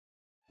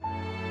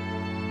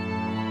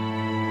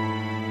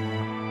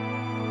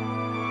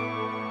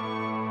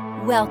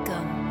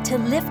Welcome to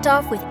Lift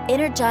Off with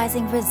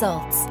Energizing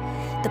Results,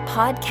 the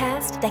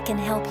podcast that can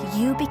help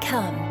you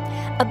become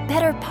a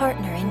better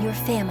partner in your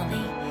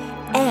family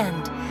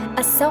and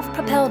a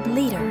self-propelled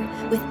leader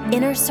with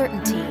inner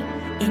certainty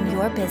in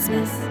your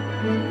business.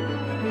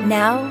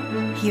 Now,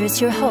 here's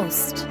your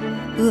host,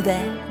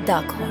 Uwe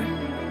Daghorn.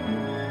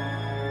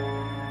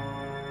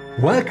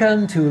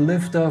 Welcome to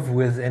Lift Off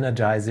with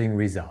Energizing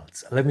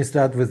Results. Let me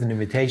start with an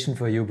invitation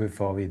for you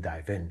before we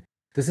dive in.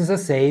 This is a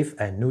safe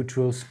and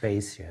neutral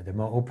space here. The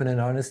more open and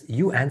honest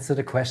you answer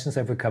the questions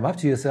that will come up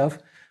to yourself,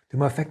 the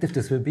more effective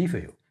this will be for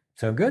you.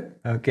 Sound good?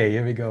 Okay,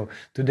 here we go.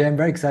 Today I'm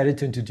very excited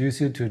to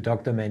introduce you to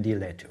Dr. Mandy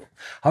Lehto.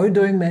 How are you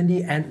doing,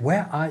 Mandy? And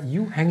where are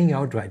you hanging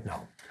out right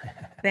now?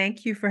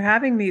 Thank you for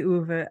having me,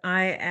 Uwe.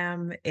 I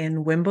am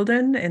in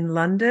Wimbledon in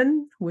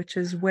London, which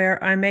is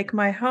where I make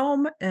my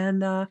home.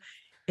 And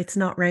it's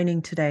not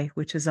raining today,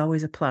 which is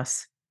always a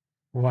plus.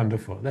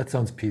 Wonderful. That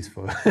sounds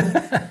peaceful.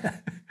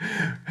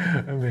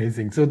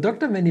 Amazing. So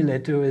Dr. Mandy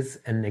Lehto is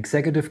an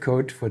executive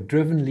coach for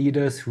driven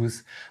leaders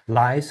whose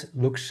lives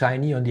look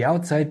shiny on the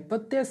outside,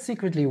 but they're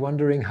secretly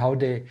wondering how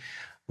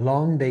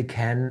long they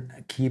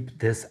can keep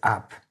this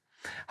up.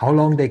 How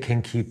long they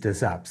can keep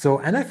this up.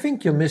 And I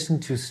think your mission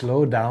to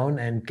slow down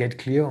and get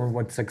clear on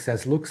what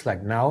success looks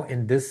like now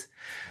in this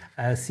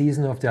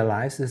season of their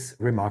lives is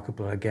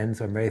remarkable again.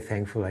 So I'm very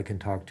thankful I can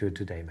talk to you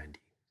today,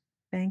 Mandy.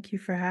 Thank you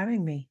for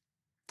having me.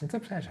 It's a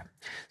pleasure.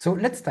 So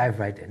let's dive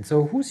right in.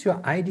 So who's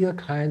your ideal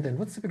client and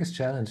what's the biggest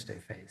challenge they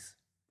face?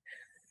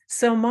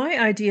 So my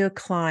ideal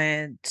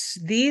client,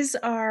 these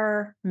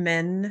are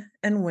men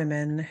and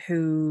women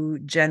who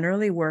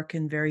generally work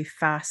in very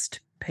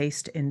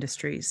fast-paced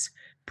industries,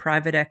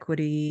 private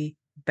equity,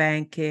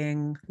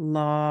 banking,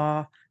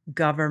 law,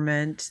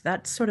 government,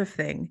 that sort of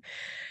thing.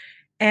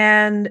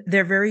 And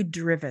they're very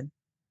driven.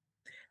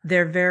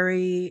 They're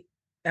very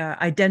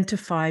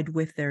identified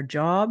with their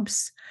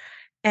jobs.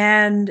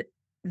 And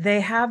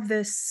they have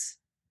this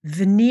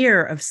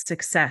veneer of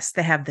success.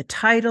 They have the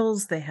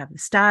titles, they have the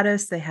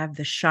status, they have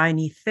the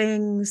shiny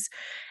things.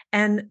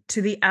 And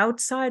to the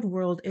outside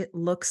world, it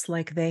looks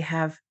like they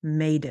have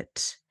made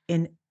it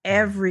in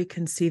every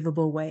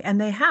conceivable way.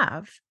 And they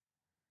have.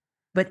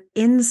 But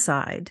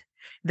inside,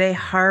 they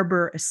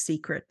harbor a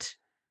secret.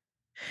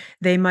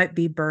 They might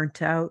be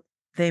burnt out.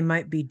 They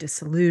might be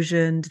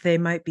disillusioned. They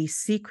might be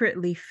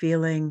secretly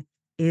feeling,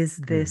 is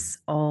this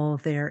all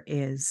there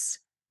is?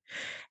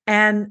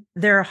 And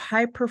they're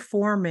high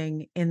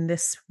performing in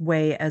this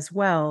way as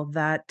well,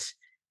 that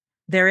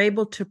they're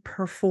able to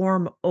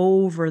perform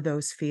over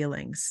those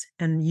feelings.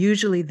 And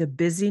usually the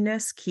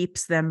busyness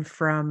keeps them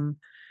from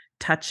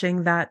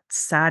touching that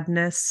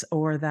sadness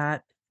or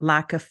that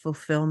lack of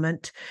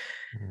fulfillment.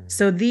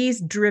 So these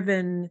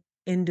driven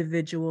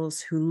individuals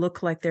who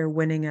look like they're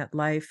winning at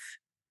life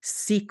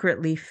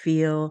secretly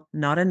feel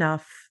not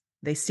enough.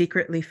 They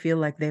secretly feel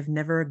like they've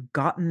never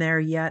gotten there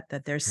yet,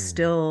 that there's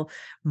still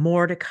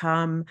more to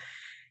come.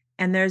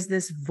 And there's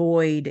this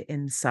void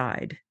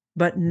inside,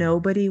 but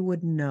nobody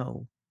would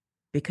know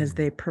because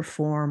they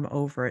perform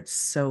over it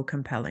so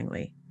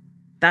compellingly.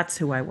 That's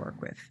who I work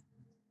with.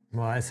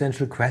 Well,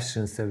 essential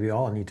questions that we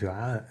all need to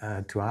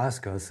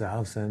ask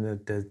ourselves. And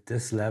at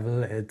this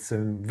level, it's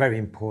very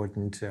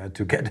important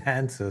to get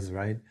answers,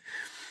 right?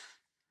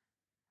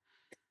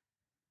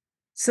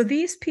 So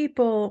these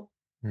people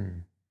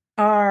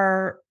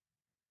are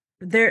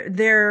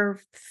they're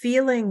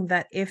feeling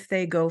that if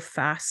they go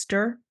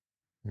faster,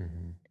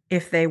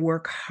 if they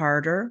work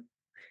harder,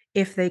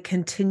 if they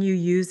continue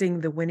using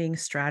the winning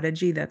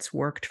strategy that's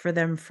worked for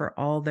them for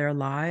all their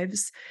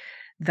lives,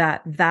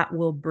 that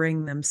will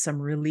bring them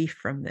some relief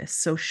from this.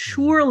 So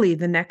surely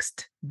the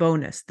next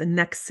bonus, the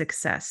next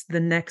success, the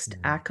next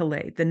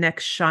accolade, the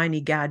next shiny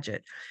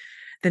gadget,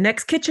 the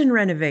next kitchen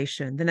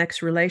renovation, the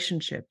next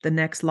relationship, the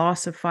next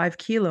loss of 5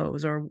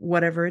 kilos or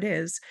whatever it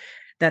is,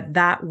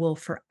 that will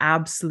for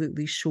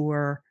absolutely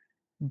sure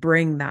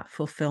bring that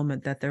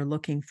fulfillment that they're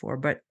looking for.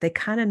 But they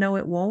kind of know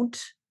it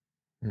won't.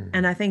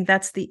 And I think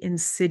that's the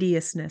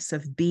insidiousness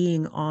of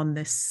being on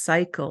this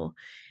cycle,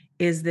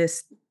 is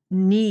this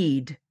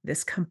need,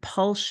 this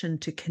compulsion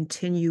to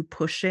continue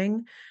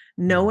pushing,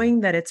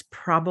 knowing that it's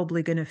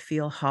probably going to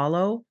feel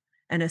hollow.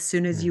 And as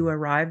soon as you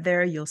arrive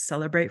there, you'll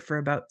celebrate for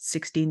about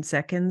 16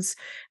 seconds.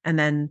 And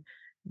then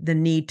the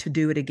need to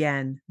do it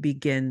again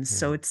begins.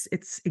 So it's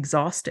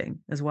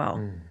exhausting as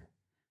well.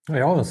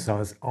 It almost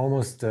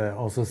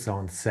also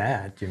sounds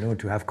sad,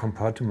 to have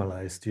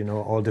compartmentalized,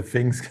 all the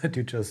things that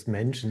you just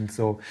mentioned.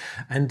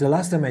 And the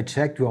last time I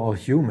checked, we're all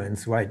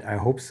humans, right? I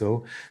hope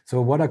so.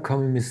 So what are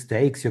common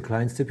mistakes your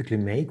clients typically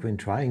make when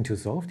trying to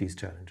solve these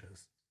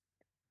challenges?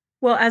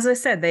 Well, as I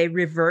said, they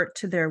revert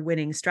to their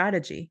winning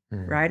strategy,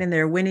 right? And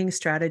their winning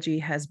strategy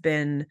has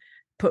been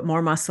put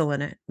more muscle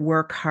in it,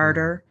 work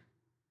harder,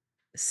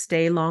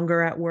 stay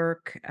longer at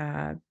work,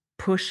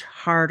 push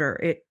harder.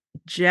 It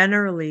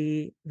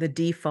generally, the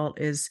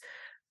default is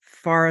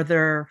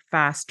farther,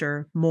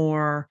 faster,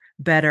 more,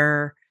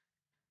 better.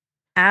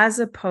 as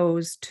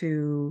opposed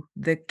to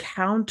the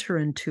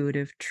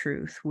counterintuitive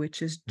truth,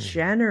 which is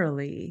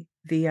generally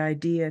the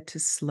idea to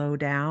slow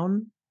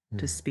down,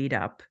 to speed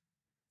up.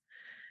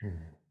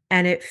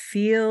 And it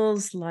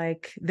feels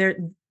like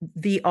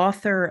the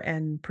author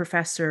and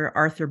professor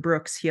Arthur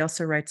Brooks, he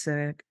also writes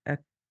a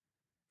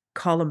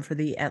column for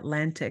the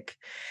Atlantic.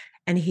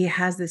 And he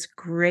has this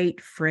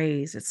great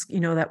phrase. It's,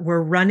 that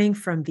we're running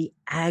from the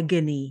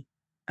agony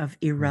of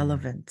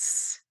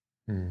irrelevance.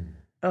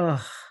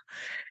 Ugh.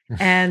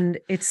 And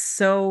it's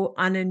so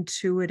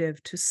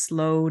unintuitive to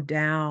slow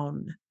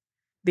down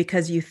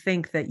because you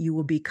think that you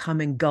will become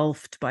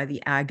engulfed by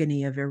the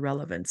agony of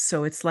irrelevance.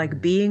 So it's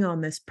like being on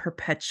this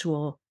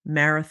perpetual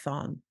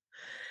marathon.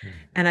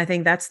 And I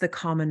think that's the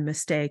common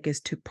mistake,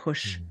 is to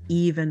push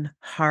even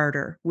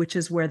harder, which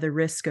is where the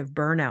risk of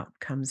burnout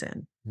comes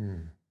in.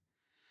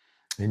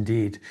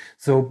 Indeed.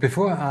 So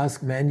before I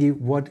ask Mandy,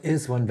 what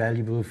is one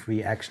valuable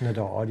free action that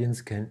our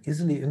audience can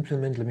easily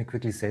implement? Let me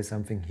quickly say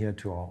something here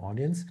to our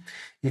audience.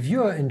 If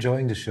you are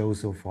enjoying the show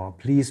so far,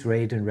 please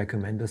rate and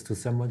recommend us to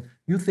someone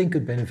you think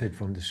could benefit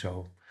from the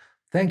show.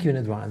 Thank you in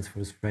advance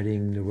for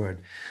spreading the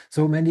word.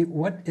 So Mandy,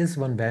 what is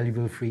one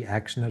valuable free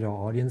action that our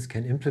audience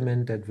can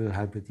implement that will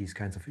help with these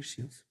kinds of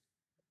issues?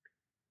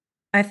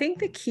 I think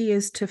the key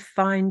is to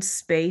find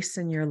space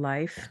in your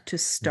life to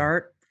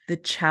start the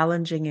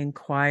challenging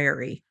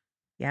inquiry.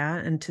 Yeah.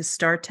 And to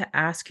start to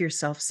ask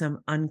yourself some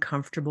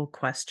uncomfortable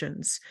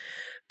questions.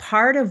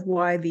 Part of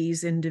why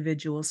these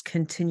individuals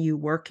continue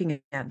working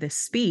at this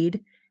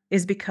speed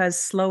is because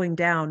slowing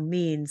down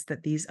means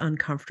that these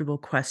uncomfortable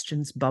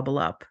questions bubble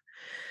up.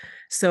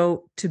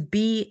 So, to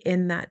be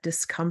in that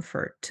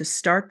discomfort, to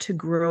start to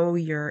grow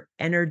your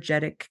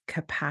energetic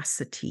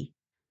capacity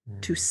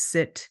to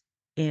sit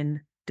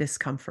in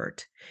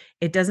discomfort.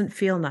 It doesn't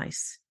feel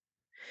nice,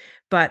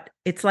 but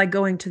it's like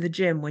going to the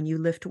gym. When you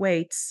lift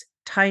weights,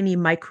 tiny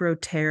micro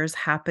tears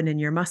happen in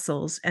your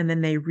muscles and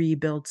then they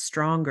rebuild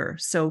stronger.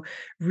 So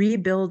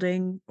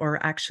rebuilding,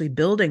 or actually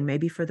building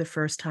maybe for the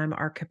first time,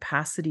 our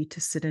capacity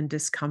to sit in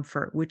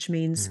discomfort, which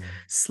means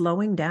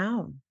slowing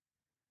down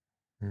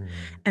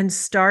and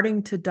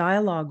starting to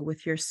dialogue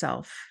with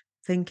yourself,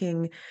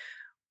 thinking,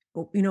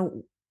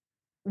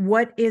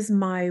 what is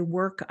my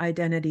work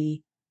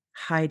identity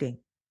hiding?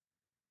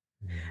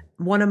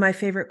 One of my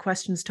favorite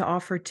questions to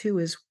offer too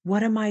is,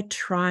 what am I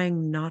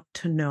trying not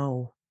to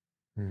know?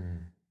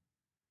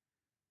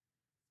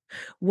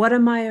 What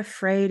am I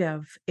afraid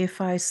of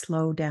if I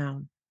slow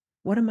down?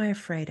 What am I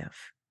afraid of?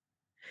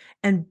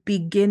 And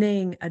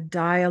beginning a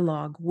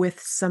dialogue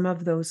with some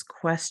of those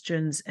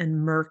questions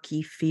and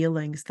murky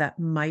feelings that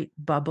might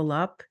bubble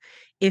up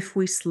if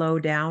we slow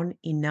down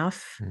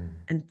enough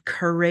and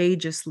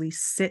courageously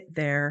sit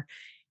there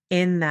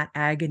in that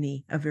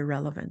agony of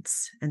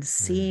irrelevance and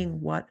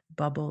seeing what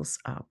bubbles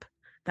up.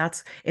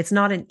 It's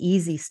not an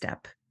easy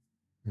step,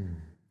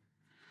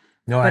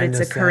 No, but I it's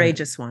a understand.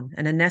 courageous one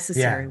and a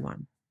necessary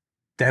one.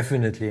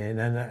 Definitely,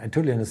 and I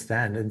totally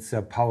understand. It's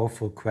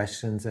powerful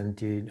questions, and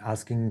you're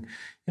asking,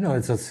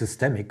 it's a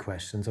systemic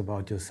questions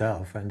about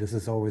yourself, and this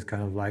is always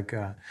kind of like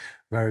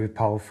very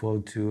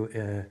powerful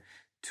to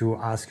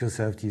ask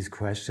yourself these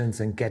questions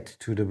and get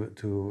to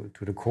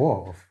the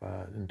core of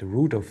and the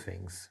root of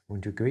things.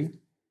 Wouldn't you agree?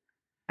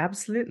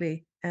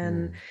 Absolutely.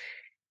 And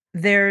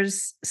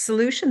there's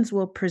solutions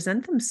will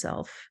present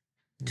themselves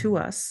to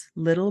us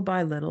little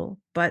by little,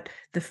 but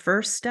the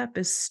first step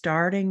is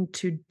starting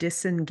to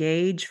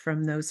disengage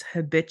from those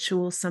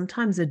habitual,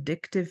 sometimes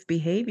addictive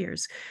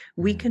behaviors.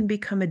 We can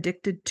become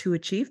addicted to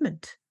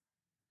achievement.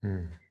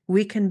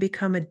 We can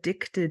become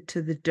addicted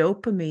to the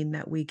dopamine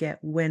that we get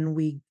when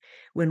we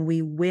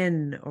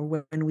win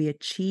or when we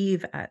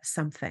achieve at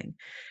something.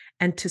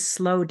 And to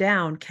slow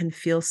down can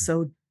feel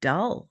so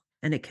dull,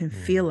 and it can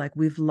feel like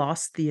we've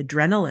lost the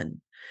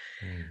adrenaline.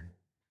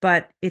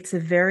 But it's a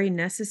very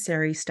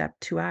necessary step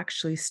to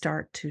actually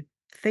start to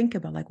think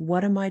about, like,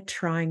 what am I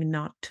trying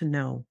not to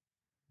know?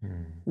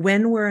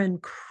 When we're in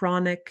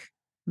chronic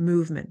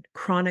movement,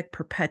 chronic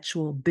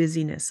perpetual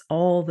busyness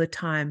all the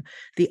time,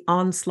 the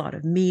onslaught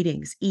of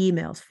meetings,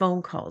 emails,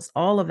 phone calls,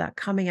 all of that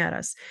coming at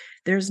us,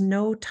 there's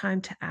no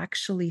time to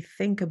actually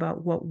think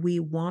about what we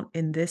want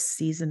in this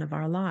season of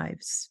our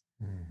lives.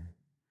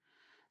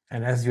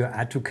 And as you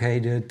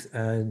advocated,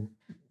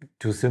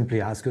 to simply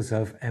ask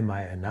yourself, am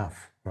I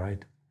enough,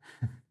 right?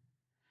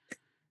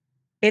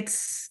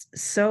 This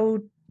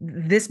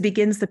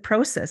begins the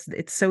process.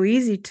 It's so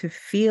easy to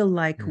feel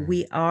like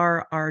we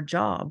are our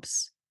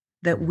jobs,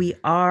 that we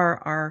are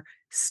our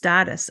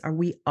status, or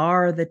we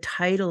are the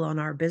title on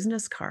our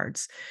business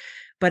cards.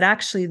 But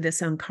actually,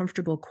 this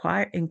uncomfortable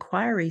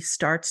inquiry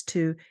starts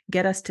to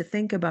get us to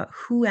think about,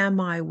 who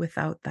am I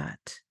without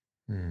that?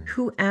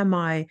 Who am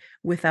I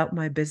without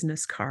my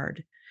business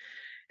card?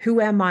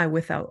 Who am I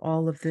without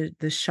all of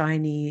the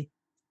shiny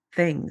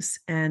things?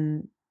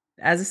 And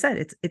as I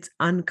said, it's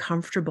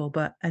uncomfortable,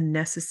 but a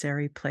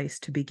necessary place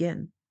to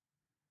begin.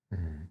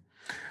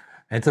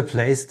 It's a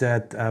place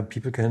that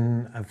people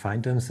can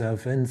find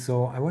themselves in.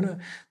 So I want to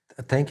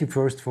thank you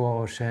first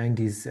for sharing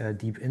these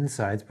deep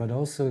insights, but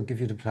also give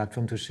you the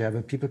platform to share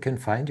where people can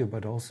find you,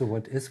 but also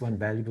what is one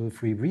valuable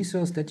free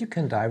resource that you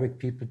can direct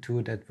people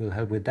to that will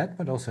help with that,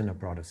 but also in a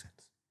broader sense.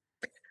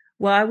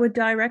 Well, I would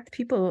direct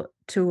people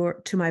to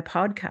my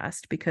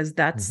podcast, because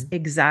that's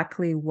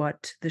exactly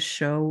what the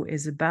show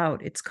is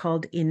about. It's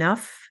called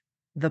Enough,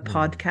 the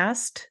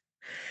podcast.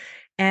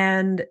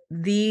 And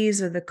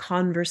these are the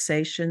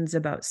conversations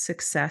about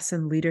success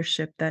and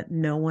leadership that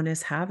no one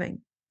is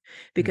having,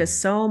 because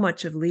so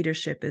much of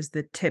leadership is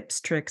the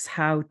tips, tricks,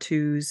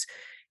 how-tos,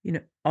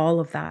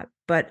 all of that.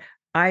 But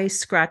I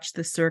scratch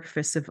the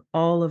surface of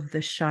all of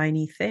the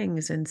shiny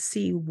things and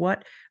see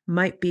what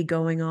might be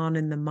going on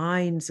in the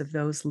minds of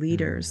those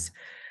leaders,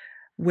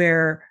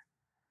 where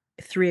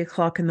 3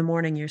 o'clock in the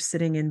morning, you're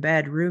sitting in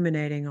bed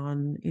ruminating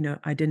on,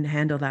 I didn't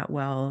handle that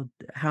well.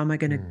 How am I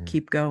going to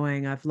keep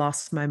going? I've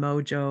lost my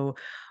mojo.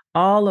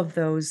 All of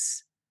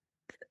those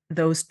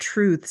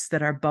truths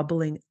that are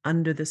bubbling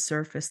under the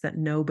surface that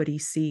nobody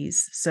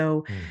sees.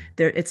 So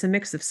it's a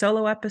mix of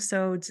solo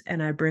episodes,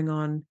 and I bring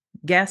on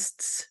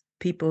guests,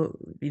 people,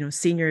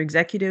 senior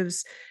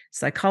executives,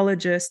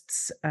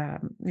 psychologists,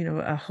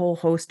 a whole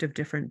host of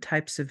different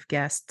types of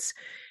guests.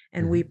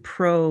 And we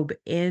probe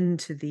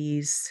into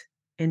these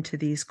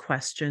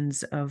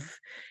questions of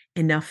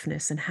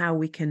enoughness and how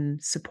we can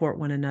support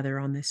one another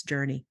on this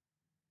journey.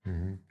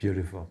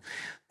 Beautiful.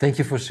 Thank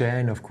you for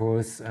sharing. Of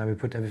course, we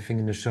put everything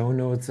in the show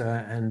notes,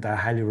 and I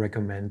highly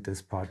recommend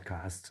this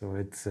podcast. So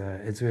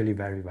it's really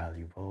very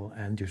valuable,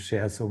 and you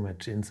share so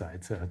much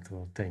insights.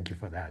 So thank you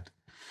for that.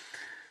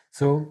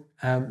 So,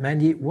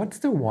 Mandy, what's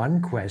the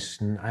one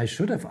question I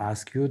should have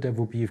asked you that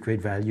would be of great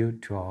value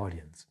to our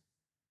audience?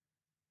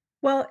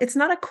 Well, it's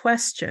not a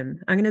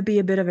question. I'm going to be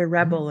a bit of a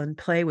rebel and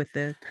play with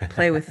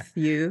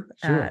you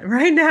Sure.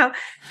 right now.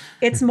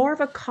 It's more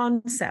of a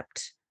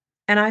concept.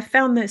 And I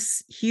found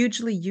this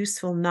hugely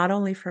useful, not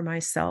only for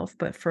myself,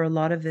 but for a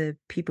lot of the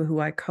people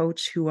who I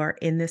coach who are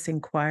in this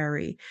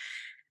inquiry.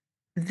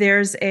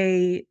 There's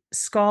a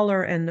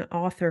scholar and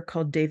author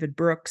called David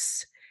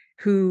Brooks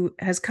who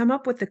has come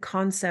up with the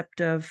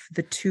concept of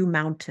the two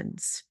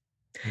mountains.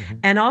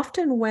 And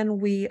often when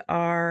we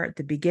are at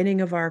the beginning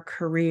of our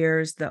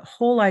careers, the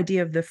whole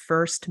idea of the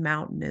first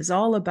mountain is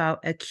all about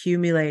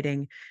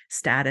accumulating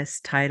status,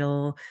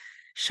 title,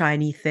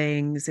 shiny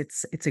things.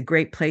 It's a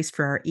great place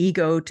for our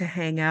ego to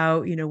hang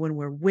out, when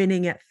we're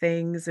winning at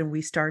things and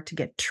we start to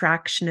get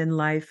traction in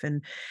life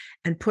and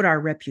put our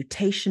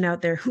reputation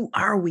out there. Who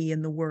are we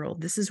in the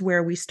world? This is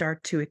where we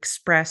start to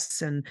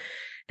express and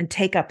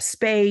take up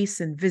space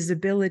and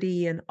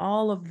visibility and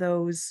all of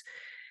those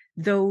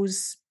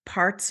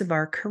parts of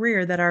our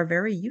career that are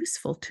very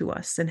useful to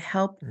us and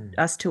help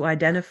us to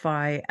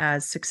identify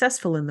as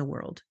successful in the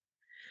world.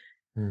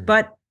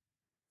 But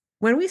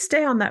when we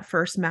stay on that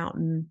first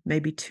mountain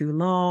maybe too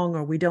long,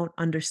 or we don't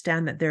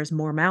understand that there's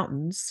more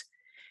mountains,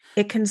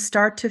 it can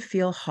start to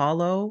feel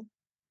hollow,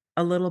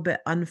 a little bit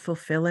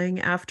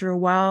unfulfilling after a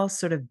while,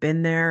 sort of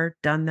been there,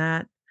 done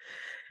that.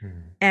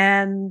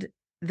 And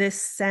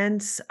this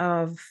sense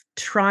of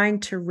trying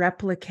to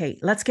replicate,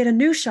 let's get a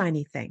new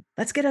shiny thing,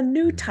 let's get a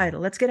new title,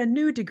 let's get a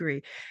new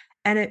degree.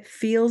 And it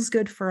feels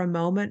good for a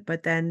moment,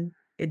 but then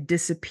it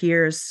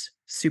disappears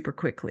super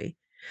quickly.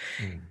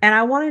 And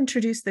I want to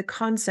introduce the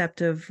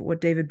concept of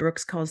what David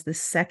Brooks calls the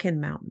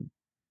second mountain.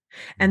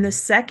 And the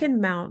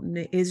second mountain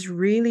is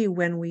really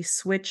when we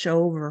switch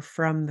over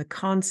from the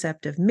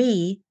concept of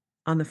me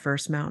on the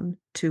first mountain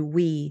to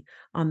we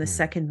on the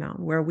second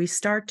mountain, where we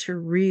start to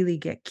really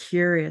get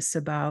curious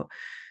about,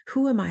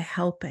 who am I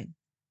helping?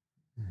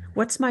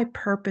 What's my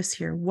purpose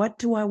here? What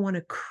do I want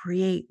to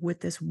create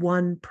with this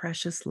one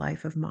precious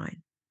life of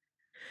mine?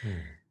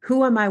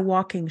 Who am I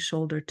walking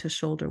shoulder to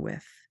shoulder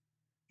with?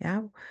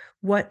 Yeah.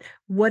 What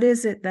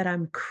is it that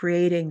I'm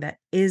creating that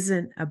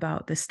isn't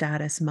about the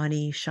status,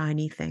 money,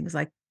 shiny things,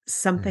 like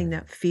something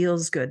that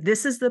feels good?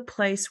 This is the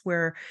place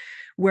where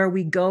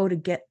we go to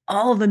get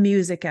all the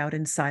music out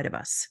inside of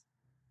us,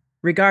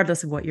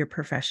 regardless of what your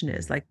profession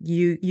is. Like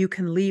you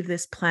can leave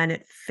this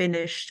planet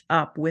finished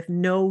up with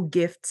no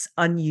gifts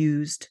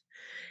unused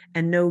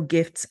and no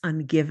gifts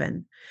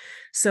ungiven.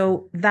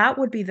 So that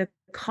would be the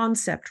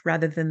concept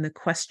rather than the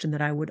question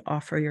that I would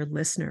offer your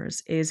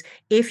listeners is,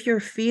 if you're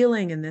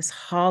feeling in this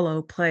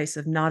hollow place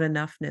of not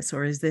enoughness,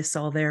 or is this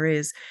all there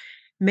is,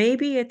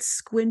 maybe it's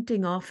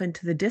squinting off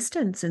into the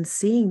distance and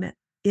seeing that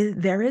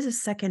there is a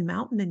second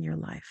mountain in your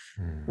life.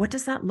 What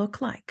does that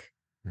look like?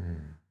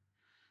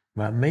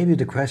 Well, maybe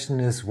the question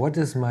is, what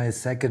is my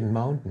second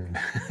mountain?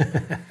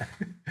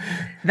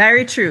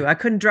 Very true. I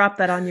couldn't drop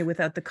that on you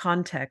without the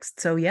context.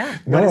 So yeah,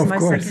 what does my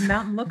second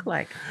mountain look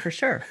like? For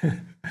sure.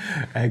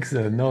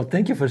 Excellent. No,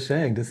 thank you for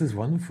sharing. This is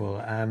wonderful.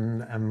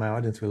 And my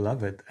audience will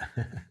love it.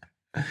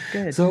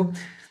 Good. So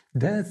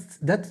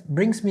that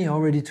brings me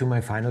already to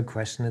my final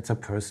question. It's a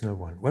personal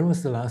one. When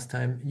was the last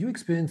time you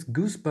experienced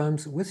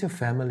goosebumps with your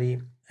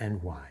family,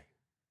 and why?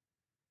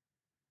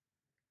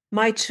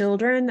 My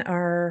children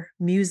are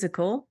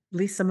musical. At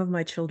least some of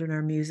my children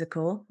are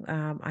musical.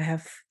 I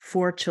have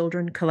 4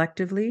 children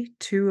collectively,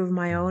 2 of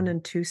my own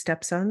and 2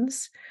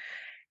 stepsons.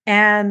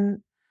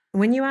 And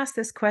when you asked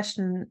this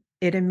question,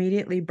 it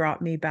immediately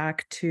brought me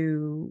back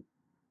to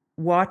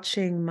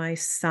watching my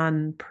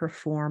son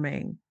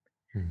performing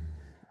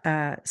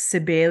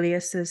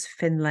Sibelius's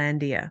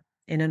Finlandia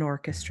in an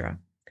orchestra.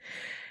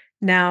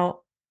 Now,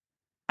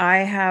 I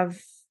have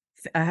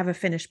a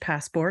Finnish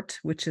passport,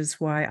 which is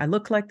why I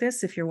look like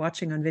this if you're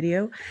watching on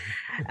video.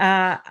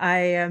 I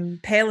am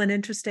pale and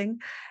interesting.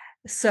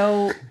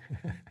 So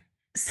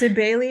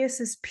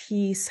Sibelius's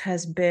piece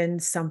has been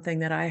something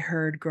that I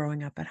heard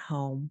growing up at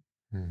home,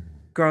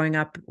 growing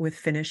up with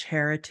Finnish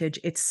heritage.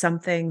 It's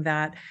something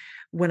that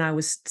when I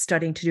was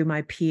studying to do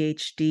my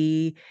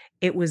PhD,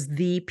 it was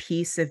the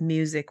piece of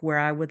music where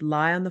I would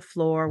lie on the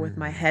floor with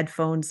my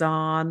headphones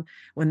on.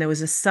 When there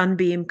was a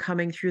sunbeam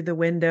coming through the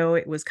window,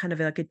 it was kind of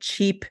like a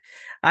cheap,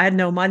 I had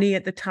no money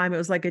at the time. It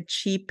was like a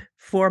cheap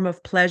form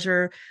of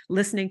pleasure,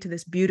 listening to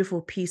this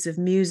beautiful piece of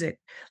music,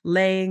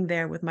 laying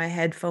there with my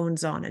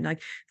headphones on and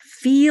like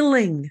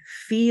feeling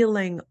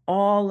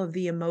all of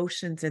the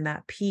emotions in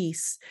that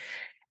piece.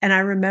 And I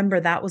remember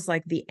that was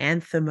like the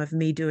anthem of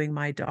me doing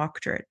my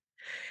doctorate.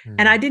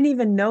 And I didn't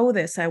even know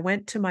this. I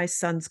went to my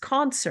son's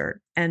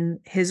concert and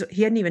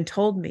he hadn't even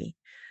told me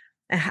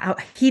how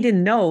he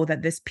didn't know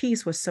that this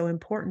piece was so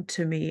important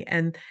to me.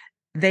 And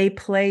they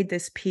played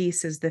this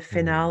piece as the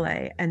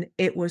finale and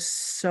it was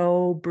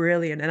so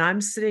brilliant. And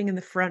I'm sitting in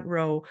the front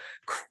row,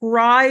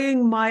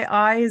 crying my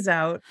eyes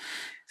out,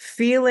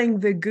 feeling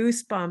the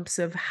goosebumps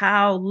of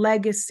how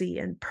legacy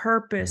and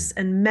purpose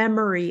and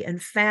memory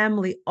and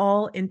family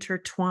all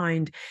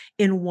intertwined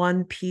in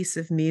one piece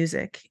of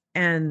music.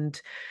 And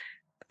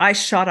I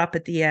shot up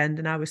at the end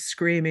and I was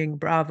screaming,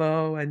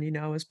 bravo. And,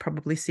 I was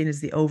probably seen as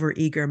the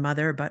overeager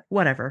mother, but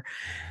whatever.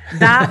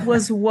 That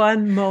was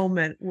one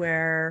moment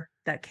where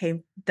that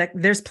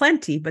there's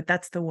plenty, but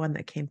that's the one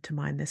that came to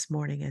mind this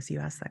morning as you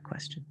asked that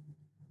question.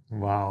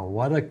 Wow,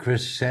 what a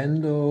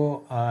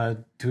crescendo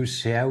to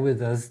share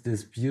with us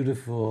this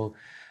beautiful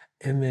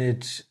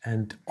image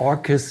and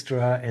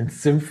orchestra and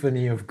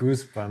symphony of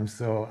goosebumps.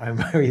 So I'm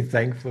very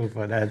thankful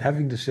for that.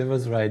 Having the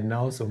shivers right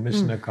now, so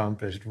mission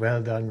accomplished.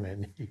 Well done,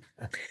 Mandy.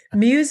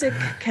 Music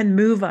can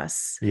move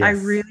us. Yes. I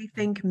really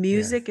think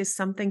music is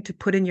something to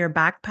put in your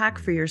backpack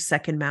for your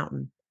second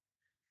mountain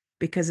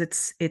because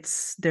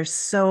there's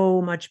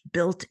so much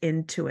built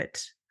into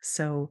it.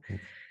 So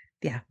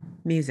yeah,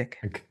 music.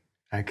 Okay.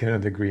 I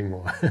cannot agree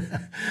more.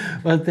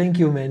 Well, thank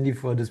you, Mandy,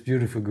 for this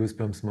beautiful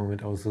goosebumps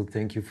moment. Also,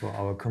 thank you for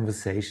our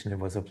conversation. It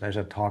was a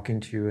pleasure talking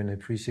to you, and I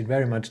appreciate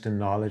very much the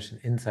knowledge and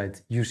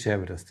insights you share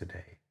with us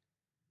today.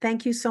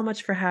 Thank you so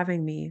much for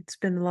having me. It's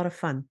been a lot of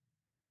fun.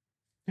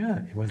 Yeah,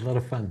 it was a lot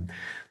of fun.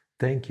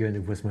 Thank you, and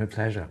it was my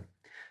pleasure.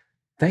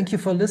 Thank you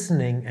for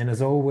listening, and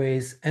as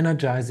always,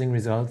 energizing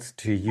results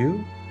to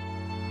you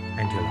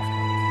and your loved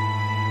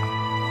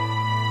ones.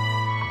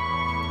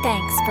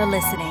 Thanks for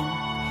listening.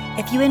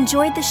 If you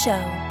enjoyed the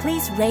show,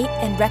 please rate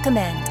and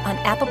recommend on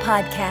Apple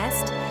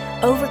Podcast,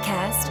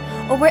 Overcast,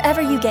 or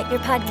wherever you get your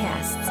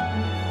podcasts.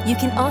 You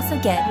can also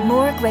get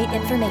more great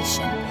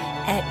information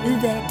at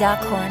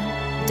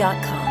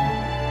uvedackhorn.com.